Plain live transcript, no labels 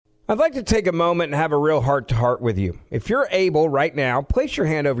I'd like to take a moment and have a real heart-to-heart with you. If you're able right now, place your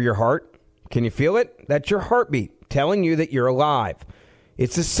hand over your heart. Can you feel it? That's your heartbeat telling you that you're alive.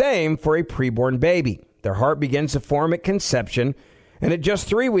 It's the same for a preborn baby. Their heart begins to form at conception, and at just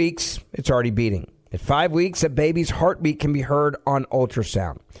 3 weeks, it's already beating. At 5 weeks, a baby's heartbeat can be heard on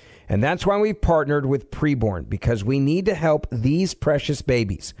ultrasound. And that's why we've partnered with Preborn, because we need to help these precious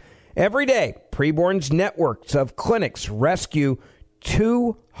babies. Every day, Preborn's networks of clinics rescue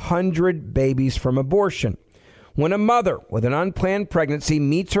 200 babies from abortion. When a mother with an unplanned pregnancy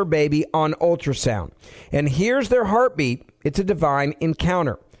meets her baby on ultrasound and hears their heartbeat, it's a divine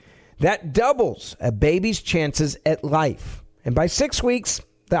encounter. That doubles a baby's chances at life. And by 6 weeks,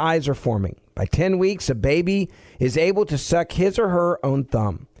 the eyes are forming. By 10 weeks, a baby is able to suck his or her own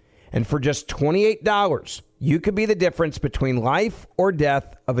thumb. And for just $28, you could be the difference between life or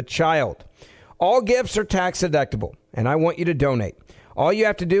death of a child. All gifts are tax deductible, and I want you to donate. All you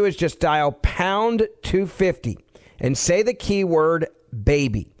have to do is just dial pound 250 and say the keyword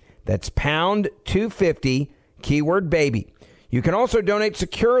baby. That's pound 250, keyword baby. You can also donate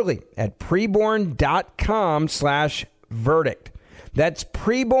securely at preborn.com/verdict. That's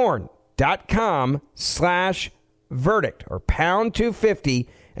preborn.com/verdict or pound 250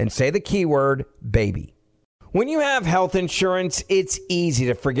 and say the keyword baby. When you have health insurance, it's easy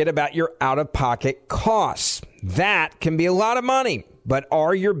to forget about your out-of-pocket costs. That can be a lot of money, but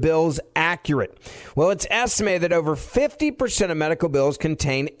are your bills accurate? Well, it's estimated that over 50% of medical bills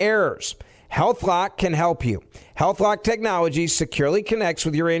contain errors. HealthLock can help you. HealthLock technology securely connects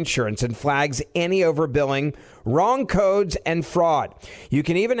with your insurance and flags any overbilling, wrong codes, and fraud. You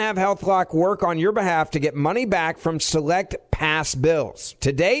can even have HealthLock work on your behalf to get money back from select past bills.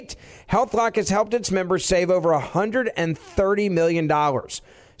 To date, HealthLock has helped its members save over $130 million.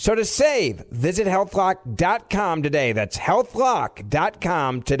 So to save, visit healthlock.com today. That's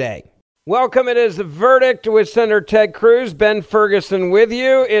healthlock.com today. Welcome. It is The Verdict with Senator Ted Cruz, Ben Ferguson with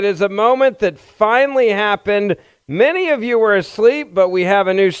you. It is a moment that finally happened. Many of you were asleep, but we have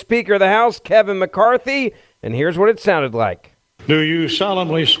a new Speaker of the House, Kevin McCarthy, and here's what it sounded like. Do you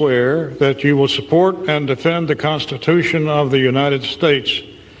solemnly swear that you will support and defend the Constitution of the United States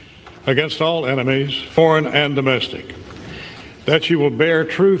against all enemies, foreign and domestic, that you will bear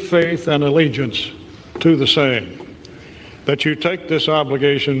true faith and allegiance to the same, that you take this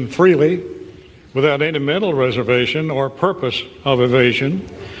obligation freely without any mental reservation or purpose of evasion,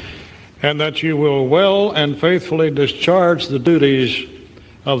 and that you will well and faithfully discharge the duties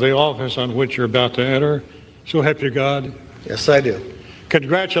of the office on which you're about to enter? So help you God. Yes, I do.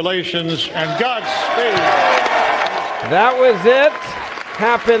 Congratulations and Godspeed. That was it.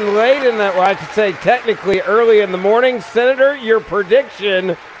 Happened late in that, well, I should say technically early in the morning. Senator, your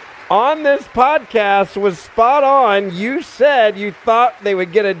prediction on this podcast was spot on. You said you thought they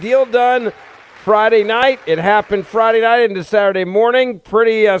would get a deal done Friday night. It happened Friday night into Saturday morning.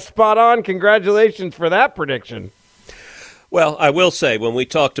 Pretty spot on. Congratulations for that prediction. Well, I will say, when we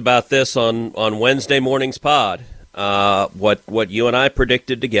talked about this on Wednesday morning's pod, what you and I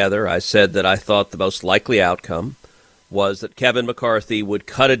predicted together, I said that I thought the most likely outcome was that Kevin McCarthy would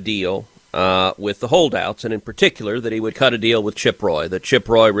cut a deal with the holdouts, and in particular that he would cut a deal with Chip Roy, that Chip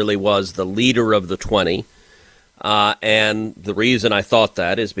Roy really was the leader of the 20. And the reason I thought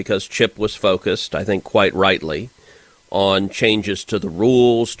that is because Chip was focused, I think quite rightly, on changes to the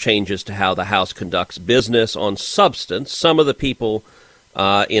rules, changes to how the House conducts business, on substance. Some of the people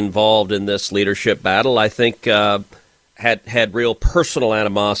involved in this leadership battle, I think, had real personal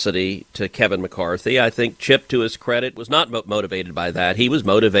animosity to Kevin McCarthy. I think Chip, to his credit, was not motivated by that. He was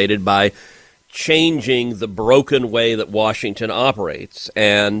motivated by changing the broken way that Washington operates.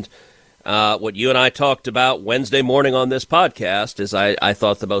 And what you and I talked about Wednesday morning on this podcast is I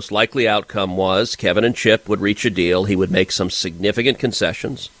thought the most likely outcome was Kevin and Chip would reach a deal. He would make some significant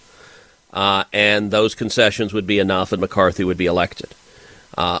concessions, and those concessions would be enough, and McCarthy would be elected.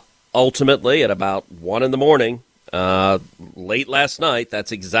 Ultimately, at about 1 a.m, late last night,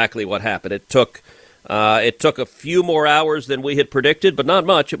 that's exactly what happened. It took a few more hours than we had predicted, but not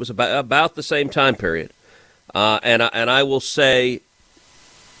much. It was about the same time period. And I will say,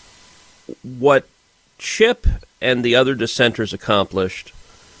 what Chip and the other dissenters accomplished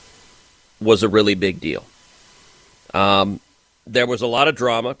was a really big deal. There was a lot of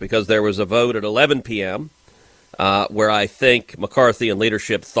drama because there was a vote at 11 p.m. Where I think McCarthy and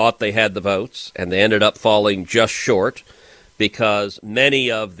leadership thought they had the votes, and they ended up falling just short because many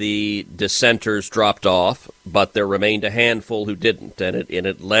of the dissenters dropped off, but there remained a handful who didn't, and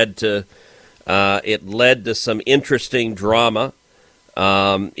it led to some interesting drama.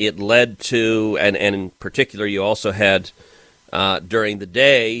 It led to, and in particular, you also had during the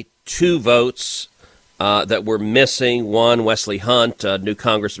day two votes that were missing. One, Wesley Hunt, a new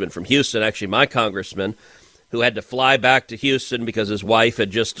congressman from Houston, actually my congressman, who had to fly back to Houston because his wife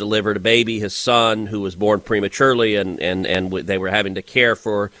had just delivered a baby, his son, who was born prematurely, and they were having to care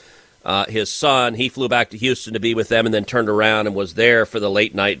for his son. He flew back to Houston to be with them and then turned around and was there for the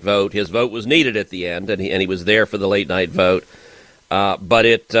late-night vote. His vote was needed at the end, and he was there for the late-night vote. But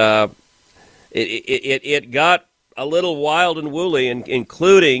it got a little wild and woolly,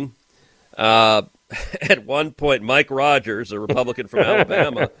 including at one point Mike Rogers, a Republican from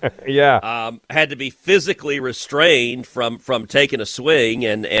Alabama, had to be physically restrained from taking a swing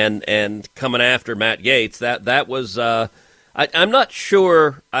and coming after Matt Gaetz. That was I'm not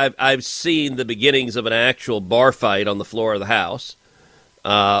sure I've seen the beginnings of an actual bar fight on the floor of the House,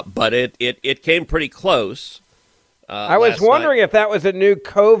 but it came pretty close. I was wondering if that was a new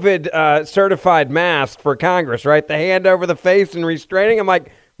COVID certified mask for Congress, right? The hand over the face and restraining. I'm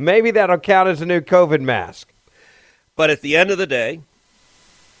like, maybe that'll count as a new COVID mask. But at the end of the day,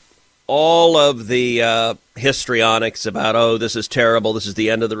 all of the histrionics about, oh, this is terrible, this is the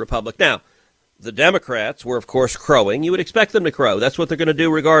end of the Republic. Now, the Democrats were, of course, crowing. You would expect them to crow. That's what they're going to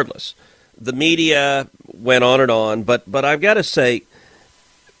do regardless. The media went on and on, but I've got to say,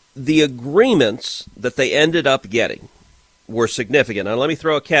 the agreements that they ended up getting were significant. Now, let me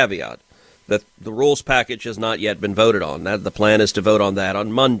throw a caveat that the rules package has not yet been voted on. The plan is to vote on that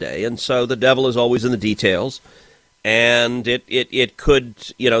on Monday, and so the devil is always in the details. And it could,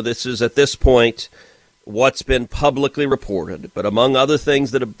 this is at this point what's been publicly reported. But among other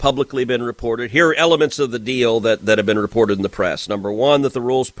things that have publicly been reported, here are elements of the deal that have been reported in the press. Number one, that the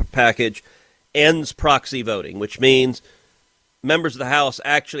rules package ends proxy voting, which means members of the House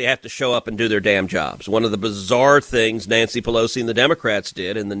actually have to show up and do their damn jobs. One of the bizarre things Nancy Pelosi and the Democrats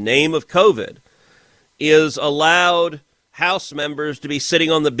did in the name of COVID is allowed House members to be sitting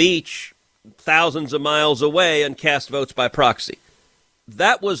on the beach thousands of miles away and cast votes by proxy.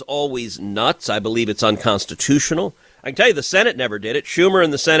 That was always nuts. I believe it's unconstitutional. I can tell you the Senate never did it. Schumer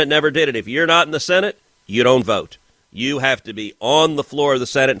and the Senate never did it. If you're not in the Senate, you don't vote. You have to be on the floor of the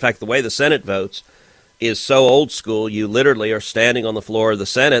Senate. In fact, the way the Senate votes is so old school, you literally are standing on the floor of the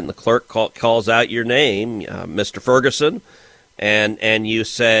Senate and the clerk calls out your name, Mr. Ferguson, and you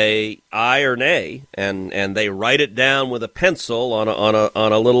say aye or nay, and they write it down with a pencil on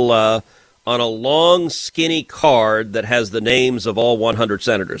a little on a long, skinny card that has the names of all 100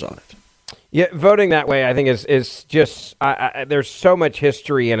 senators on it. Yeah, voting that way, I think, is just there's so much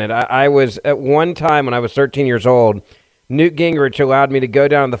history in it. I was at one time when I was 13 years old, Newt Gingrich allowed me to go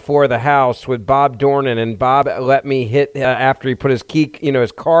down the floor of the House with Bob Dornan, and Bob let me hit after he put his key,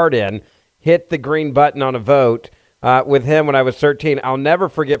 his card in, hit the green button on a vote with him when I was 13. I'll never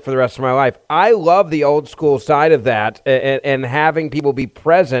forget for the rest of my life. I love the old school side of that and having people be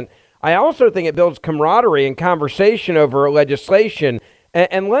present. I also think it builds camaraderie and conversation over legislation.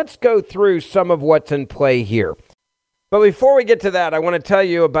 And let's go through some of what's in play here. But before we get to that, I want to tell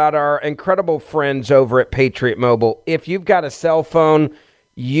you about our incredible friends over at Patriot Mobile. If you've got a cell phone,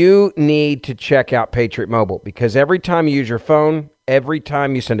 you need to check out Patriot Mobile, because every time you use your phone, every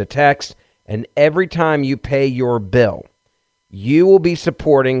time you send a text, and every time you pay your bill, you will be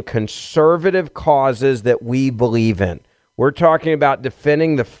supporting conservative causes that we believe in. We're talking about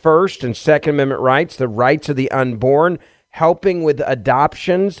defending the First and Second Amendment rights, the rights of the unborn, helping with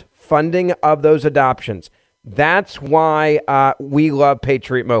adoptions, funding of those adoptions. That's why we love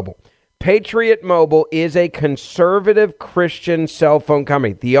Patriot Mobile. Patriot Mobile is a conservative Christian cell phone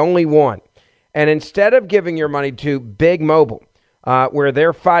company, the only one. And instead of giving your money to Big Mobile, where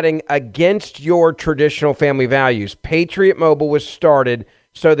they're fighting against your traditional family values, Patriot Mobile was started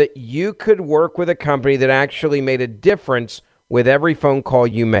so that you could work with a company that actually made a difference with every phone call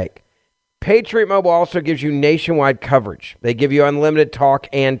you make. Patriot Mobile also gives you nationwide coverage. They give you unlimited talk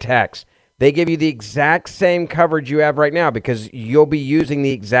and text. They give you the exact same coverage you have right now because you'll be using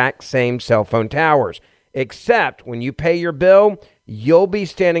the exact same cell phone towers. Except when you pay your bill, you'll be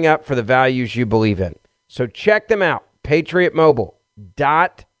standing up for the values you believe in. So check them out,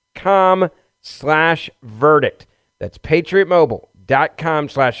 patriotmobile.com/verdict. That's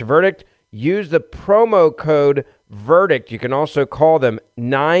patriotmobile.com/verdict. Use the promo code VERDICT. You can also call them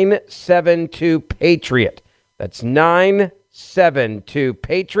 972-PATRIOT. That's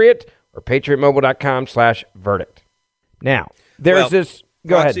 972-PATRIOT. or patriotmobile.com/verdict. Now, there's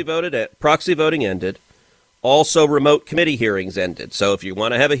Go ahead. Proxy voting ended. Also, remote committee hearings ended. So if you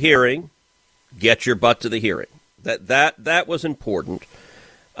want to have a hearing, get your butt to the hearing. That was important.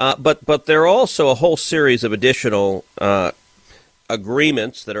 But there are also a whole series of additional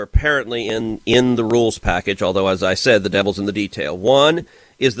agreements that are apparently in the rules package, although, as I said, the devil's in the detail. One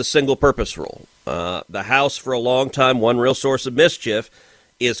is the single-purpose rule. The House, for a long time, one real source of mischief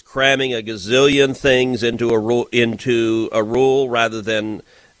is cramming a gazillion things into a rule rather than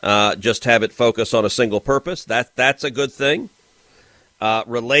just have it focus on a single purpose. That's a good thing.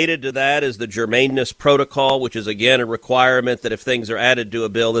 Related to that is the germaneness protocol, which is, again, a requirement that if things are added to a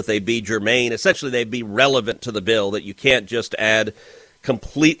bill that they be germane. Essentially, they be relevant to the bill, that you can't just add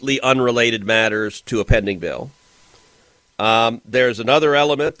completely unrelated matters to a pending bill. There's another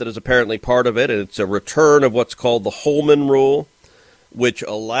element that is apparently part of it, and it's a return of what's called the Holman Rule, which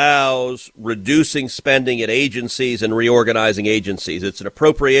allows reducing spending at agencies and reorganizing agencies. It's an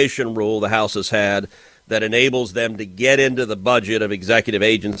appropriation rule the House has had that enables them to get into the budget of executive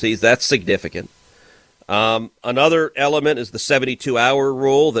agencies. That's significant. Another element is the 72-hour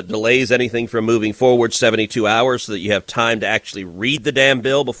rule that delays anything from moving forward 72 hours so that you have time to actually read the damn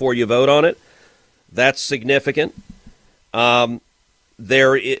bill before you vote on it. That's significant.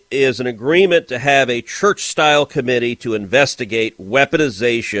 There is an agreement to have a church-style committee to investigate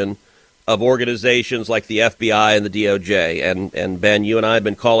weaponization of organizations like the FBI and the DOJ. And Ben, you and I have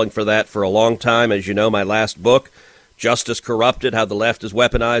been calling for that for a long time. As you know, my last book, Justice Corrupted, How the Left Has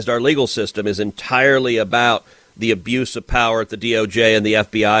Weaponized Our Legal System, is entirely about the abuse of power at the DOJ and the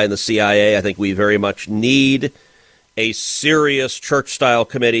FBI and the CIA. I think we very much need a serious church-style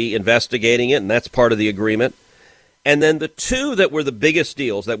committee investigating it, and that's part of the agreement. And then the two that were the biggest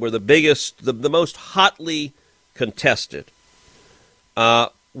deals, that were the most hotly contested,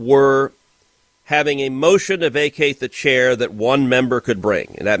 were having a motion to vacate the chair that one member could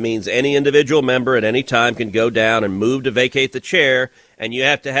bring. And that means any individual member at any time can go down and move to vacate the chair, and you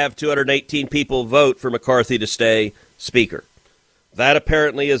have to have 218 people vote for McCarthy to stay Speaker. That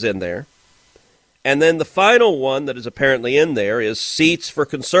apparently is in there. And then the final one that is apparently in there is seats for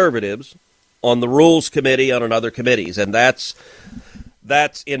conservatives on the Rules Committee and on other committees. And that's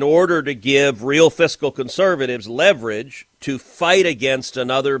in order to give real fiscal conservatives leverage to fight against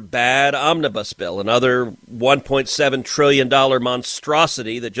another bad omnibus bill, another $1.7 trillion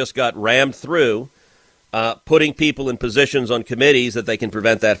monstrosity that just got rammed through, putting people in positions on committees that they can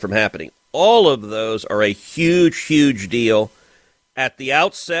prevent that from happening. All of those are a huge, huge deal. At the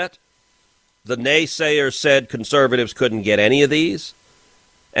outset, the naysayers said conservatives couldn't get any of these.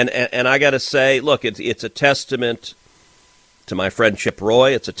 And I got to say, look, it's a testament to my friend Chip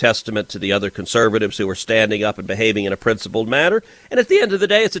Roy. It's a testament to the other conservatives who are standing up and behaving in a principled manner. And at the end of the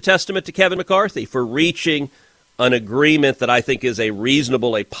day, it's a testament to Kevin McCarthy for reaching an agreement that I think is a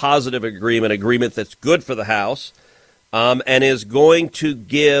reasonable, a positive agreement that's good for the House, and is going to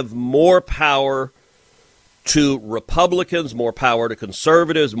give more power to Republicans, more power to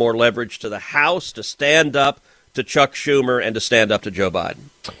conservatives, more leverage to the House to stand up to Chuck Schumer and to stand up to Joe Biden.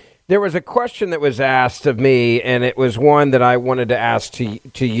 There was a question that was asked of me, and it was one that I wanted to ask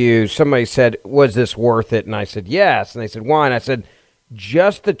to you. Somebody said, was this worth it? And I said, yes. And they said, why? And I said,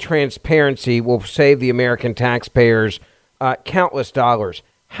 just the transparency will save the American taxpayers countless dollars.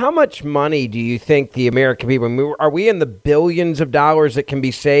 How much money do you think the American people, are we in the billions of dollars that can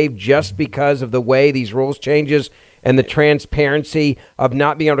be saved just because of the way these rules changes and the transparency of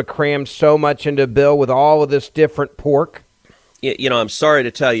not being able to cram so much into a bill with all of this different pork? You know, I'm sorry to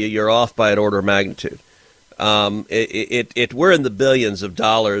tell you, you're off by an order of magnitude. We're in the billions of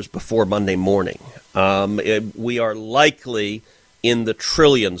dollars before Monday morning. We are likely in the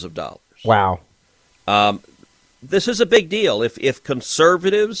trillions of dollars. Wow. This is a big deal. If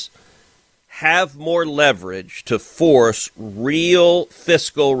conservatives have more leverage to force real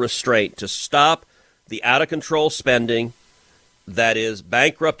fiscal restraint, to stop the out-of-control spending that is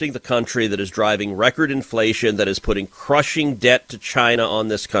bankrupting the country, that is driving record inflation, that is putting crushing debt to China on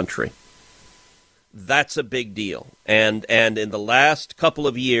this country, that's a big deal. And in the last couple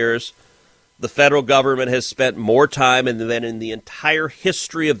of years, the federal government has spent more time than in the entire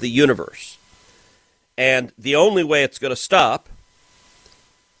history of the universe. And the only way it's going to stop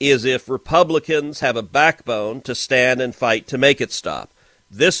is if Republicans have a backbone to stand and fight to make it stop.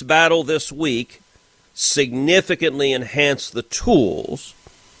 This battle this week significantly enhanced the tools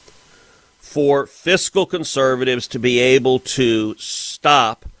for fiscal conservatives to be able to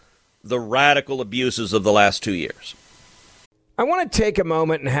stop the radical abuses of the last 2 years. I want to take a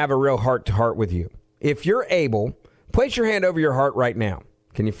moment and have a real heart-to-heart with you. If you're able, place your hand over your heart right now.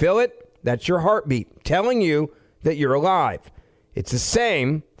 Can you feel it? That's your heartbeat telling you that you're alive. It's the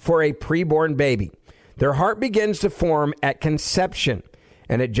same for a preborn baby. Their heart begins to form at conception,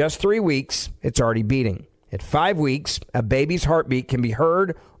 and at just 3 weeks, it's already beating. At 5 weeks, a baby's heartbeat can be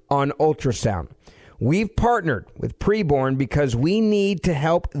heard on ultrasound. We've partnered with Preborn because we need to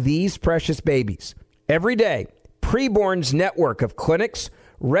help these precious babies. Every day, Preborn's network of clinics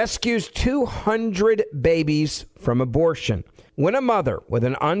rescues 200 babies from abortion. When a mother with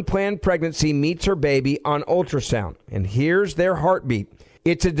an unplanned pregnancy meets her baby on ultrasound and hears their heartbeat,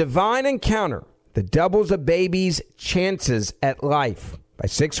 it's a divine encounter that doubles a baby's chances at life. By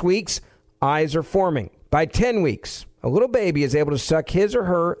 6 weeks, eyes are forming. By 10 weeks, a little baby is able to suck his or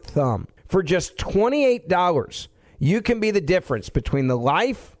her thumb. For just $28, you can be the difference between the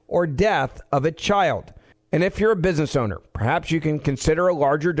life or death of a child. And if you're a business owner, perhaps you can consider a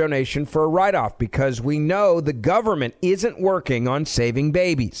larger donation for a write-off because we know the government isn't working on saving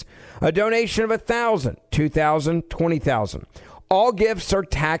babies. A donation of $1,000, $2,000, $20,000. All gifts are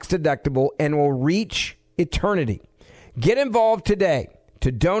tax deductible and will reach eternity. Get involved today.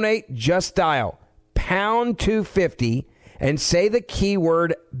 To donate, just dial pound 250 and say the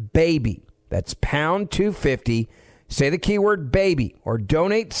keyword baby. That's pound 250. Say the keyword baby or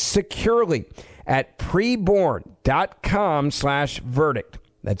donate securely at preborn.com/verdict.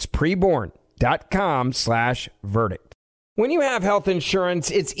 That's preborn.com/verdict. When you have health insurance,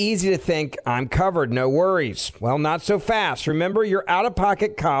 it's easy to think, I'm covered, no worries. Well, not so fast. Remember, your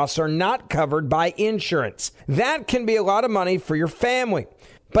out-of-pocket costs are not covered by insurance. That can be a lot of money for your family.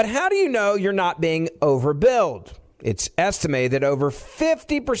 But how do you know you're not being overbilled? It's estimated that over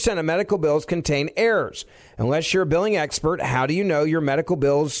 50% of medical bills contain errors. Unless you're a billing expert, how do you know your medical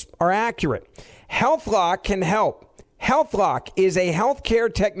bills are accurate? HealthLock can help. HealthLock is a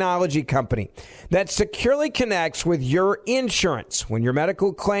healthcare technology company that securely connects with your insurance. When your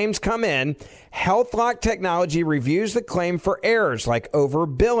medical claims come in, HealthLock technology reviews the claim for errors like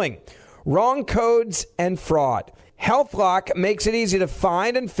overbilling, wrong codes, and fraud. HealthLock makes it easy to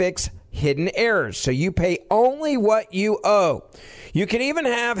find and fix hidden errors, so you pay only what you owe. You can even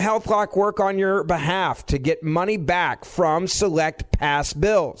have HealthLock work on your behalf to get money back from select past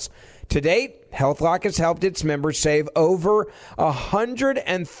bills. To date, HealthLock has helped its members save over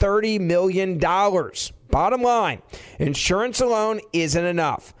 $130 million. Bottom line, insurance alone isn't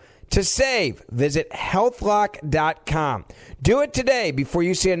enough. To save, visit healthlock.com. Do it today before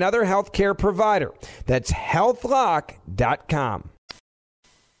you see another healthcare provider. That's healthlock.com.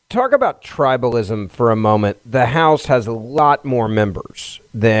 Talk about tribalism for a moment. The House has a lot more members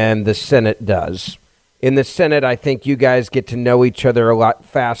than the Senate does. In the Senate, I think you guys get to know each other a lot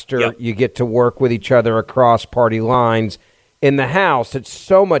faster. Yep. You get to work with each other across party lines. In the House, it's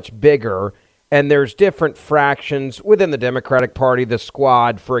so much bigger, and there's different fractions within the Democratic Party, the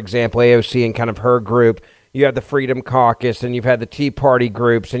Squad, for example, AOC and kind of her group. You have the Freedom Caucus, and you've had the Tea Party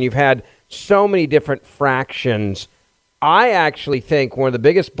groups, and you've had so many different fractions. I actually think one of the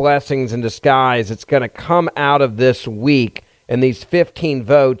biggest blessings in disguise that's going to come out of this week and these 15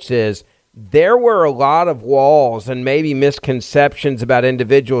 votes is there were a lot of walls and maybe misconceptions about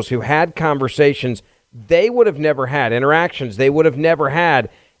individuals who had conversations they would have never had, interactions they would have never had.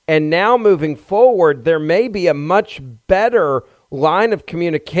 And now moving forward, there may be a much better line of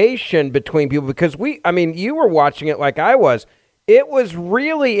communication between people because you were watching it like I was. It was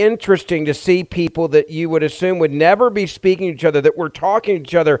really interesting to see people that you would assume would never be speaking to each other, that were talking to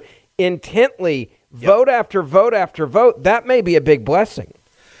each other intently, vote after vote after vote. That may be a big blessing.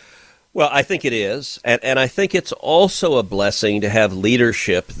 Well, I think it is, and I think it's also a blessing to have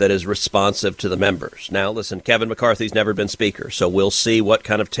leadership that is responsive to the members. Now, listen, Kevin McCarthy's never been Speaker, so we'll see what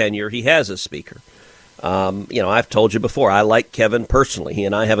kind of tenure he has as Speaker. I've told you before, I like Kevin personally. He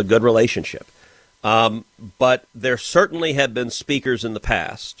and I have a good relationship. But there certainly have been speakers in the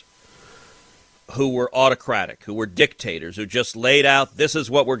past who were autocratic, who were dictators, who just laid out, this is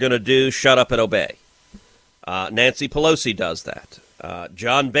what we're going to do, shut up and obey. Nancy Pelosi does that.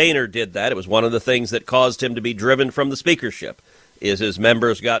 John Boehner did that. It was one of the things that caused him to be driven from the speakership, is his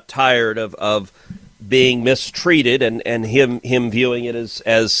members got tired of being mistreated and him viewing it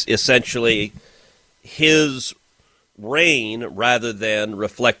as essentially his reign rather than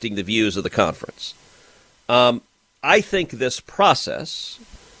reflecting the views of the conference. I think this process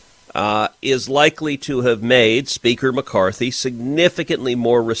is likely to have made Speaker McCarthy significantly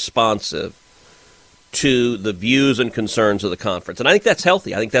more responsive to the views and concerns of the conference. And I think that's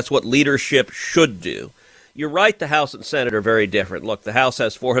healthy. I think that's what leadership should do. You're right, the House and Senate are very different. Look, the House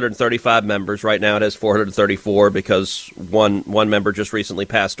has 435 members. Right now it has 434 because one member just recently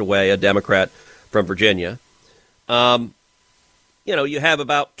passed away, a Democrat from Virginia. You have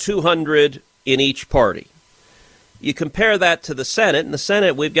about 200 in each party. You compare that to the Senate. In the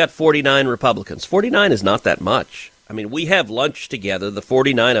Senate, we've got 49 Republicans. 49 is not that much. I mean, we have lunch together. The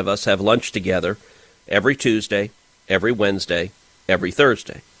 49 of us have lunch together every Tuesday, every Wednesday, every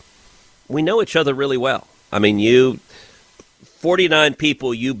Thursday. We know each other really well. I mean, 49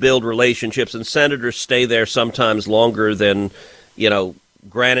 people, you build relationships, and senators stay there sometimes longer than,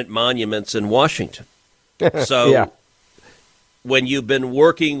 granite monuments in Washington. So Yeah. when you've been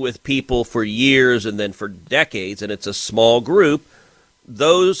working with people for years and then for decades, and it's a small group,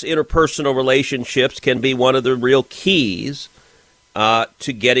 those interpersonal relationships can be one of the real keys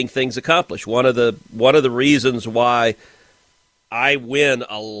to getting things accomplished. One of the reasons why I win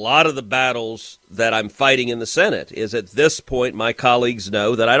a lot of the battles that I'm fighting in the Senate is at this point my colleagues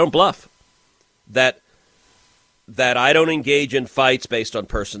know that I don't bluff, that I don't engage in fights based on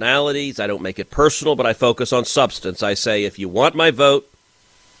personalities. I don't make it personal, but I focus on substance. I say, if you want my vote,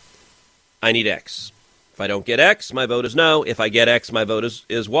 I need X. If I don't get X, my vote is no. If I get X, my vote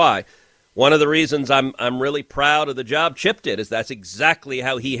is Y. One of the reasons I'm really proud of the job Chip did is that's exactly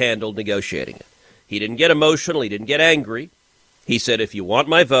how he handled negotiating it. He didn't get emotional. He didn't get angry. He said, if you want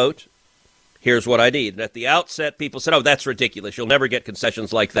my vote, here's what I need. And at the outset, people said, oh, that's ridiculous. You'll never get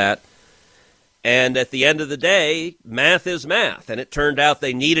concessions like that. And at the end of the day, math is math. And it turned out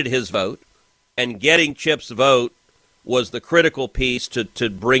they needed his vote. And getting Chip's vote was the critical piece to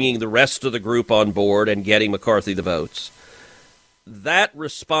bringing the rest of the group on board and getting McCarthy the votes. That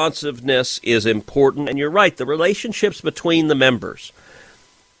responsiveness is important. And you're right, the relationships between the members.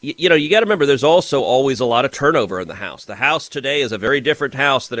 You know, you got to remember there's also always a lot of turnover in the House. The House today is a very different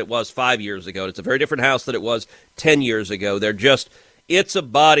House than it was 5 years ago. It's a very different House than it was 10 years ago. It's a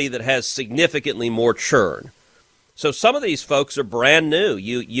body that has significantly more churn. So some of these folks are brand new.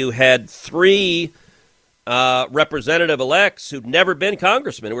 You had 3 representative-elects who'd never been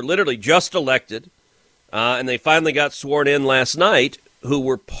congressmen, who were literally just elected, and they finally got sworn in last night, who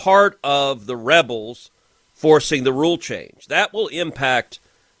were part of the rebels forcing the rule change. That will impact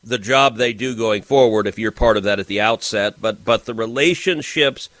the job they do going forward if you're part of that at the outset. But the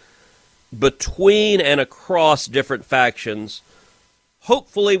relationships between and across different factions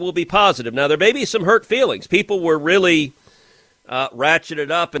hopefully will be positive. Now, there may be some hurt feelings. People were really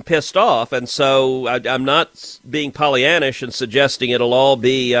ratcheted up and pissed off, and so I'm not being Pollyannish and suggesting it'll all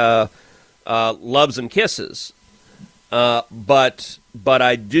be loves and kisses. But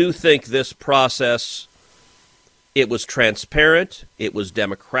I do think this process, it was transparent, it was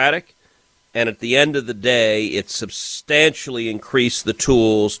democratic, and at the end of the day, it substantially increased the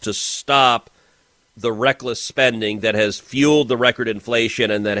tools to stop the reckless spending that has fueled the record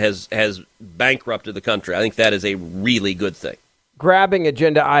inflation and that has bankrupted the country. I think that is a really good thing. Grabbing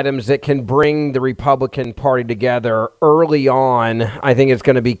agenda items that can bring the Republican Party together early on, I think is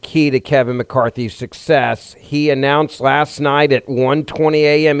going to be key to Kevin McCarthy's success. He announced last night at 1:20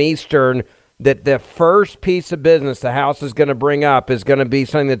 a.m. Eastern that the first piece of business the House is going to bring up is going to be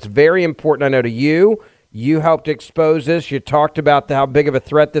something that's very important, I know, to you. You helped expose this. You talked about how big of a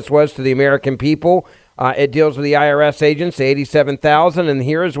threat this was to the American people. It deals with the IRS agents, 87,000. And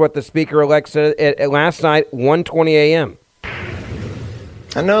here's what the Speaker-elect said last night, 1:20 a.m.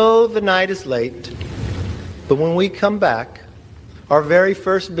 I know the night is late, but when we come back, our very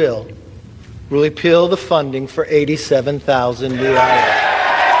first bill will repeal the funding for 87,000 new IRS.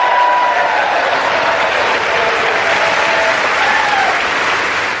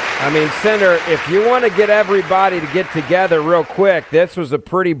 I mean, Senator, if you want to get everybody to get together real quick, this was a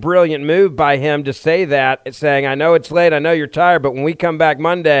pretty brilliant move by him to say that, saying, I know it's late, I know you're tired, but when we come back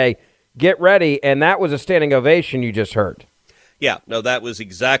Monday, get ready. And that was a standing ovation you just heard. Yeah, no, that was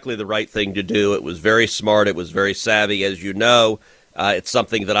exactly the right thing to do. It was very smart. It was very savvy. As you know, it's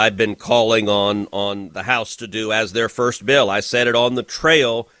something that I've been calling on the House to do as their first bill. I said it on the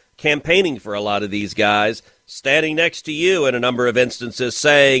trail campaigning for a lot of these guys, standing next to you in a number of instances,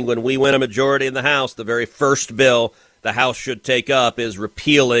 saying when we win a majority in the House, the very first bill the House should take up is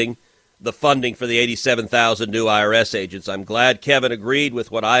repealing the funding for the 87,000 new IRS agents. I'm glad Kevin agreed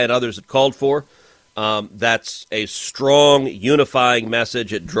with what I and others had called for. That's a strong, unifying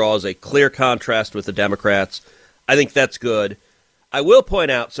message. It draws a clear contrast with the Democrats. I think that's good. I will point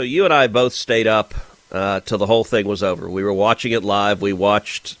out, so you and I both stayed up till the whole thing was over. We were watching it live. We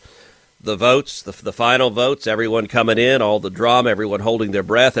watched the votes, the final votes, everyone coming in, all the drama, everyone holding their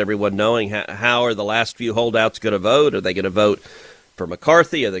breath, everyone knowing how are the last few holdouts going to vote. Are they going to vote for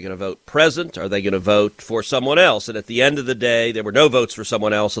McCarthy? Are they going to vote present? Are they going to vote for someone else? And at the end of the day, there were no votes for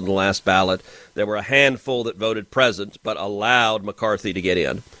someone else in the last ballot. There were a handful that voted present but allowed McCarthy to get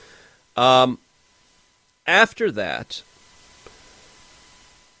in. After that,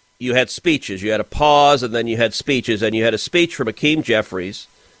 you had speeches. You had a pause, and then you had speeches, and you had a speech from Hakeem Jeffries,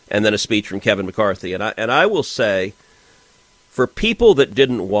 and then a speech from Kevin McCarthy. And I will say, for people that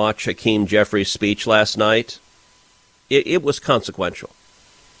didn't watch Hakeem Jeffries' speech last night, it was consequential.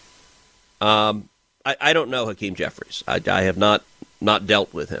 I don't know Hakeem Jeffries. I have not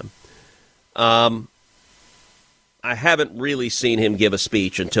dealt with him. I haven't really seen him give a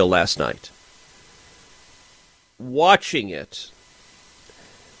speech until last night. Watching it,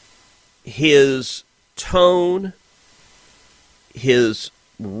 his tone, his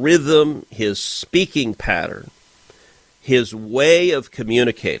rhythm, his speaking pattern, his way of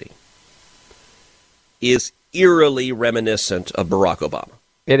communicating is eerily reminiscent of Barack Obama.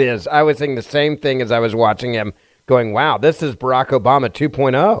 It is. I was thinking the same thing as I was watching him, going, wow, this is Barack Obama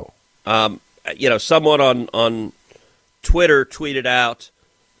 2.0. Someone on Twitter tweeted out,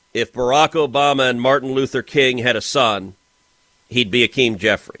 if Barack Obama and Martin Luther King had a son, he'd be Akeem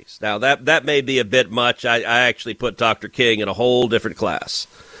Jeffries. Now, that may be a bit much. I actually put Dr. King in a whole different class.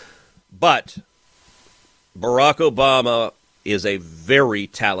 But Barack Obama is a very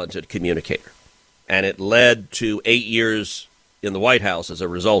talented communicator, and it led to 8 years in the White House as a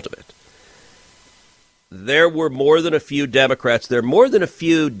result of it. There were more than a few Democrats. There are more than a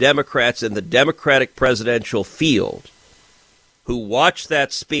few Democrats in the Democratic presidential field who watched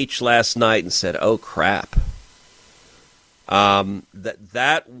that speech last night and said, "Oh crap." That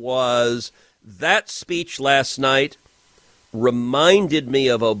speech last night reminded me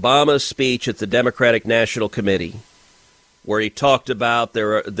of Obama's speech at the Democratic National Committee, where he talked about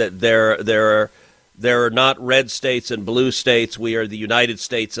there are not red states and blue states. We are the United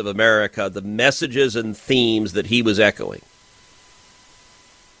States of America. The messages and themes that he was echoing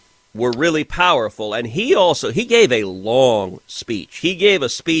were really powerful. And he gave a long speech. He gave a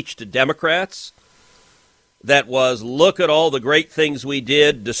speech to Democrats that was, look at all the great things we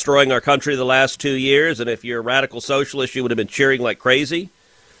did destroying our country the last 2 years. And if you're a radical socialist, you would have been cheering like crazy.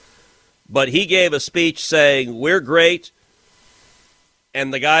 But he gave a speech saying, we're great,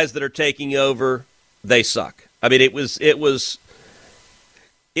 and the guys that are taking over, they suck. I mean, it was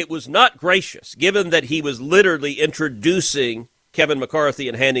not gracious, given that he was literally introducing Kevin McCarthy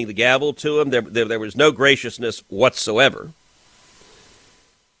and handing the gavel to him. There was no graciousness whatsoever.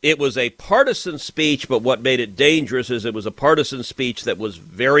 It was a partisan speech, but what made it dangerous is it was a partisan speech that was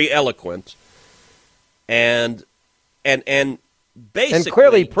very eloquent and basically and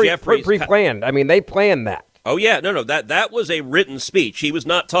clearly pre-planned. I mean, they planned that. Oh yeah, no, that was a written speech. He was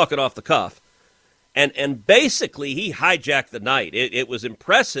not talking off the cuff. And basically, he hijacked the night. It was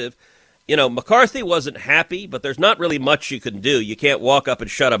impressive. You know, McCarthy wasn't happy, but there's not really much you can do. You can't walk up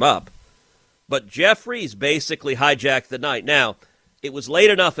and shut him up. But Jeffries basically hijacked the night. Now, it was late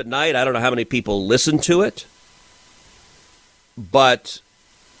enough at night. I don't know how many people listened to it, but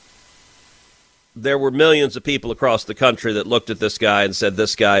there were millions of people across the country that looked at this guy and said,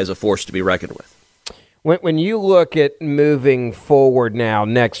 this guy is a force to be reckoned with. When you look at moving forward now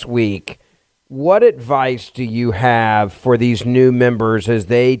next week, what advice do you have for these new members as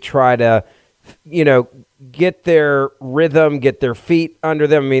they try to, get their rhythm, get their feet under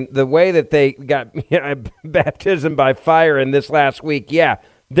them? I mean, the way that they got baptism by fire in this last week,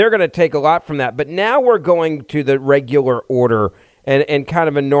 they're going to take a lot from that. But now we're going to the regular order and kind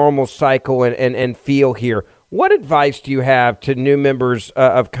of a normal cycle and feel here. What advice do you have to new members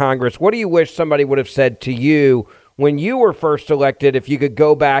of Congress? What do you wish somebody would have said to you when you were first elected, if you could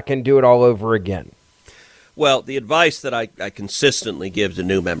go back and do it all over again? Well, the advice that I consistently give to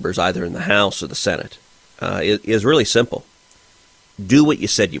new members, either in the House or the Senate, is really simple. Do what you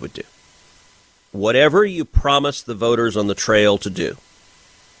said you would do. Whatever you promised the voters on the trail to do,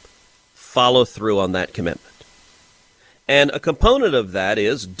 follow through on that commitment. And a component of that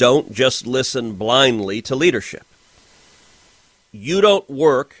is don't just listen blindly to leadership. You don't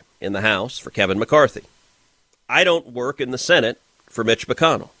work in the House for Kevin McCarthy. I don't work in the Senate for Mitch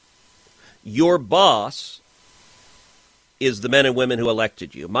McConnell. Your boss is the men and women who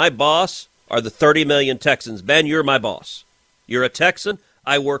elected you. My boss are the 30 million Texans. Ben, you're my boss. You're a Texan.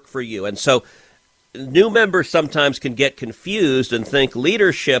 I work for you. And so new members sometimes can get confused and think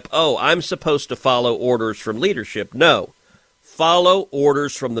leadership, I'm supposed to follow orders from leadership. No. Follow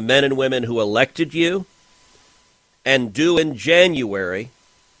orders from the men and women who elected you and do in January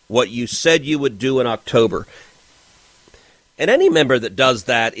what you said you would do in October. And any member that does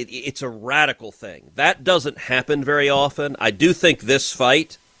that, it's a radical thing. That doesn't happen very often. I do think this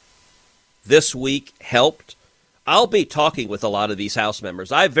fight this week helped. I'll be talking with a lot of these House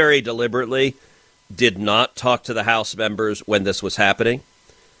members. I very deliberately did not talk to the House members when this was happening.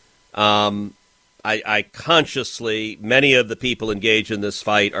 I consciously, many of the people engaged in this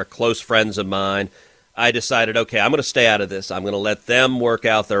fight are close friends of mine. I decided, okay, I'm going to stay out of this. I'm going to let them work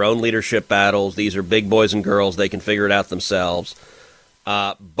out their own leadership battles. These are big boys and girls. They can figure it out themselves.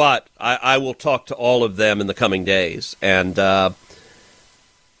 But I will talk to all of them in the coming days. And, I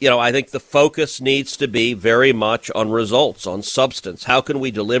think the focus needs to be very much on results, on substance. How can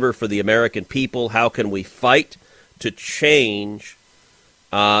we deliver for the American people? How can we fight to change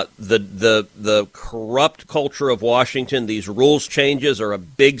the corrupt culture of Washington. These rules changes are a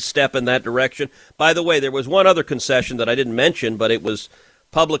big step in that direction. By the way, there was one other concession that I didn't mention, but it was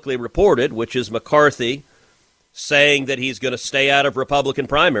publicly reported, which is McCarthy saying that he's going to stay out of Republican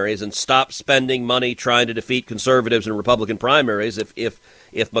primaries and stop spending money trying to defeat conservatives in Republican primaries.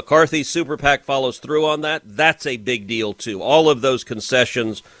 If McCarthy's super PAC follows through on that, that's a big deal, too. All of those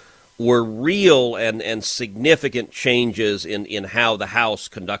concessions were real and significant changes in how the House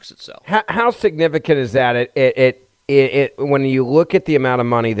conducts itself. How significant is that? It when you look at the amount of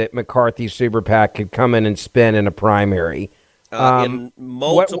money that McCarthy's super PAC could come in and spend in a primary. In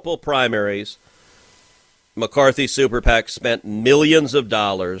multiple primaries, McCarthy's super PAC spent millions of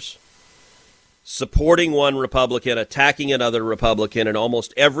dollars supporting one Republican, attacking another Republican. In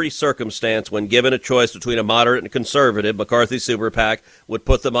almost every circumstance, when given a choice between a moderate and a conservative, McCarthy's super PAC would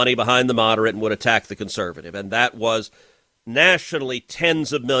put the money behind the moderate and would attack the conservative. And that was nationally,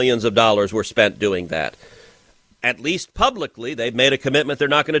 tens of millions of dollars were spent doing that. At least publicly, they've made a commitment they're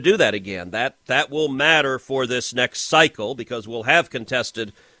not going to do that again. That will matter for this next cycle because we'll have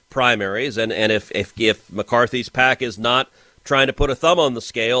contested primaries. And if McCarthy's PAC is not trying to put a thumb on the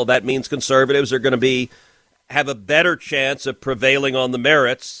scale, that means conservatives are going to have a better chance of prevailing on the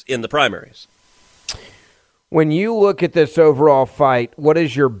merits in the primaries. When you look at this overall fight, what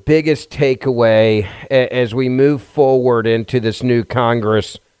is your biggest takeaway as we move forward into this new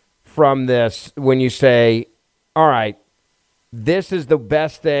Congress from this when you say, all right, this is the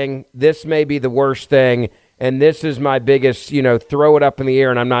best thing, this may be the worst thing, and this is my biggest, throw it up in the air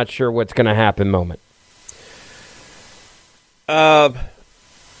and I'm not sure what's going to happen moment?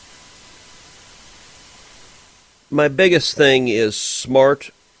 My biggest thing is smart,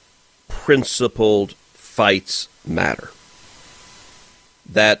 principled fights matter.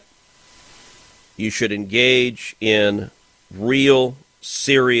 That you should engage in real,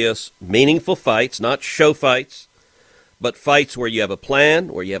 serious, meaningful fights, not show fights, but fights where you have a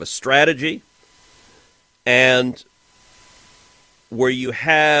plan, where you have a strategy, and where you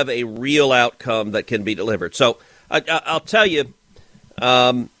have a real outcome that can be delivered. So I'll tell you,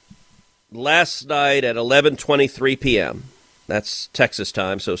 last night at 11:23 p.m., that's Texas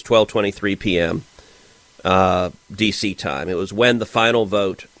time, so it's 12:23 p.m., D.C. time. It was when the final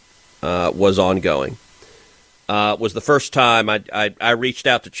vote was ongoing. Was the first time I reached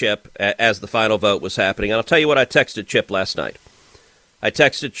out to Chip as the final vote was happening. And I'll tell you what I texted Chip last night. I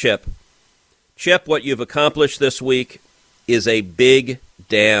texted Chip, what you've accomplished this week is a big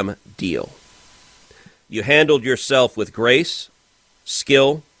damn deal. You handled yourself with grace,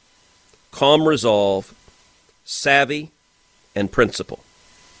 skill, calm resolve, savvy, and principle.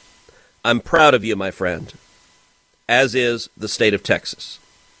 I'm proud of you, my friend, as is the state of Texas.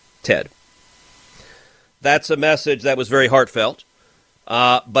 Ted. That's a message that was very heartfelt.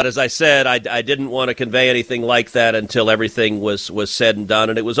 But as I said, I didn't want to convey anything like that until everything was said and done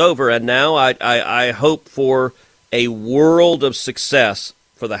and it was over. And now I hope for a world of success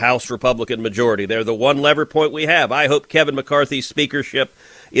for the House Republican majority. They're the one lever point we have. I hope Kevin McCarthy's speakership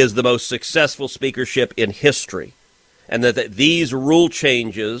is the most successful speakership in history, and that these rule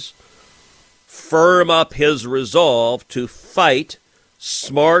changes firm up his resolve to fight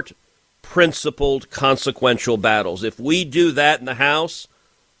smart, principled, consequential battles. If we do that in the House,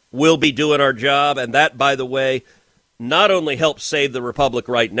 we'll be doing our job, and that, by the way, not only helps save the Republic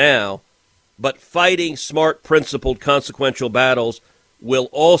right now, but fighting smart, principled, consequential battles will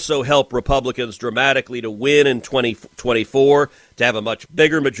also help Republicans dramatically to win in 2024, to have a much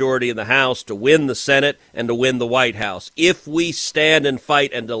bigger majority in the House, to win the Senate, and to win the White House. If we stand and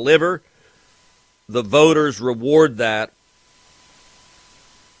fight and deliver, the voters reward that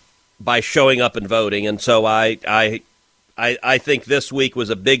by showing up and voting. And so I think this week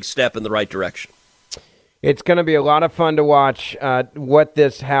was a big step in the right direction. It's going to be a lot of fun to watch what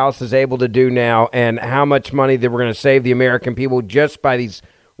this House is able to do now and how much money that we're going to save the American people just by these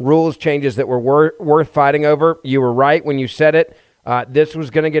rules changes that were worth fighting over. You were right when you said it. This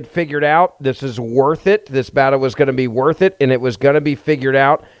was going to get figured out. This is worth it. This battle was going to be worth it, and it was going to be figured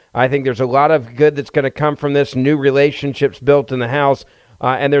out. I think there's a lot of good that's going to come from this, new relationships built in the House.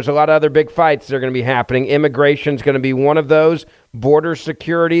 And there's a lot of other big fights that are going to be happening. Immigration is going to be one of those. Border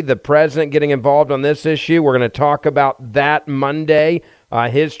security, the president getting involved on this issue. We're going to talk about that Monday,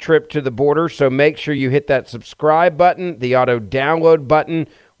 his trip to the border. So make sure you hit that subscribe button, the auto download button,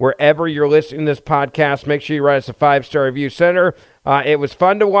 wherever you're listening to this podcast. Make sure you write us a 5-star review, Senator. It was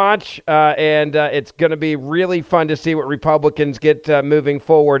fun to watch, and it's going to be really fun to see what Republicans get moving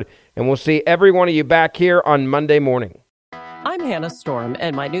forward. And we'll see every one of you back here on Monday morning. I'm I'm Hannah Storm,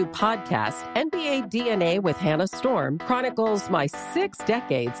 and my new podcast, NBA DNA with Hannah Storm, chronicles my 6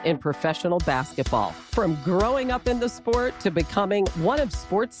 decades in professional basketball. From growing up in the sport to becoming one of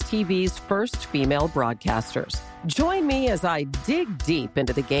sports TV's first female broadcasters. Join me as I dig deep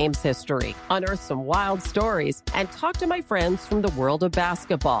into the game's history, unearth some wild stories, and talk to my friends from the world of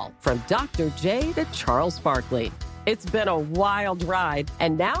basketball, from Dr. J to Charles Barkley. It's been a wild ride,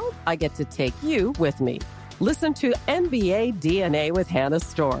 and now I get to take you with me. Listen to NBA DNA with Hannah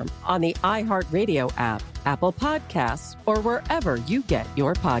Storm on the iHeartRadio app, Apple Podcasts, or wherever you get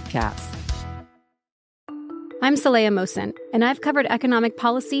your podcasts. I'm Saleha Mohsin, and I've covered economic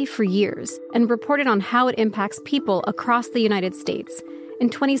policy for years and reported on how it impacts people across the United States.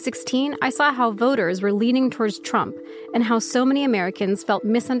 In 2016, I saw how voters were leaning towards Trump and how so many Americans felt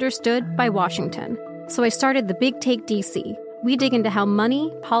misunderstood by Washington. So I started The Big Take DC. We dig into how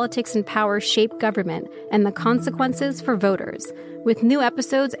money, politics, and power shape government and the consequences for voters. With new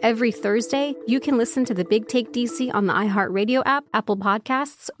episodes every Thursday, you can listen to The Big Take DC on the iHeartRadio app, Apple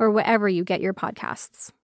Podcasts, or wherever you get your podcasts.